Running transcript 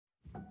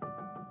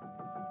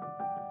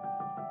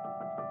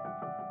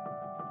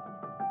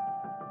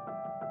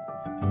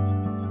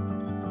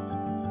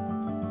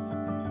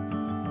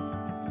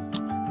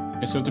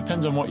Yeah, so it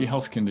depends on what your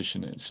health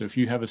condition is. So if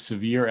you have a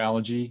severe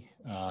allergy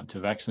to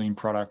vaccine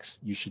products,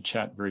 you should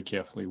chat very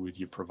carefully with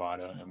your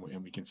provider,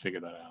 and we can figure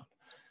that out.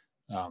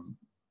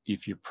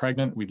 If you're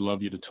pregnant, we'd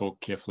love you to talk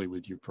carefully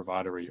with your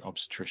provider or your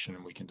obstetrician,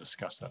 and we can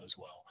discuss that as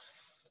well.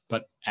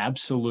 But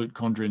absolute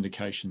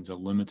contraindications are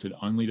limited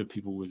only to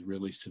people with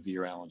really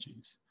severe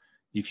allergies.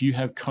 If you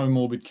have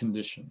comorbid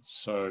conditions,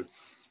 so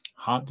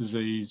heart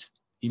disease,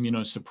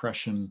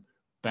 immunosuppression,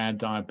 bad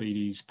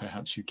diabetes,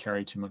 perhaps you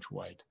carry too much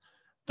weight,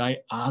 they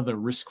are the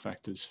risk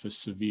factors for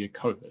severe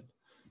COVID.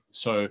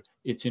 So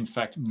it's in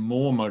fact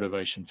more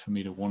motivation for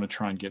me to want to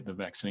try and get the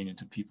vaccine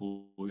into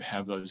people who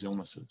have those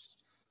illnesses.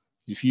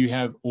 If you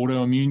have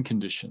autoimmune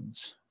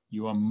conditions,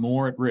 you are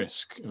more at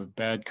risk of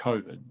bad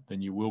COVID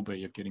than you will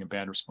be of getting a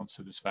bad response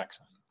to this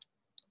vaccine.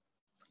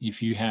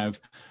 If you take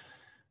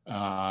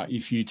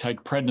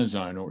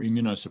prednisone or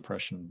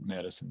immunosuppression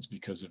medicines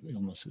because of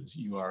illnesses,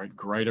 you are at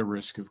greater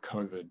risk of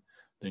COVID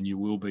than you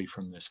will be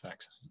from this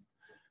vaccine.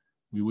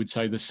 We would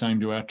say the same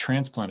to our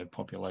transplanted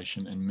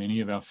population and many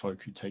of our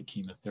folk who take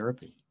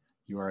chemotherapy.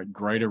 You are at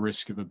greater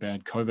risk of a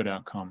bad COVID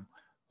outcome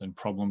than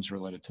problems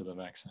related to the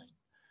vaccine.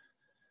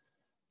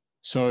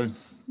 So,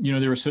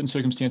 there are certain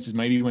circumstances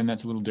maybe when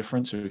that's a little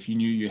different. So if you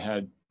knew you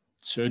had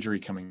surgery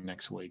coming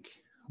next week,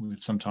 we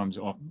would sometimes,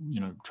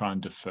 try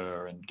and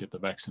defer and get the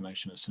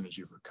vaccination as soon as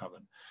you've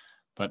recovered.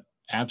 But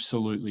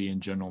absolutely, in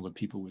general, the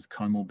people with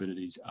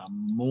comorbidities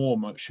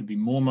should be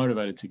more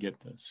motivated to get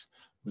this,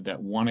 with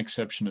that one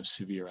exception of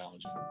severe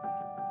allergy.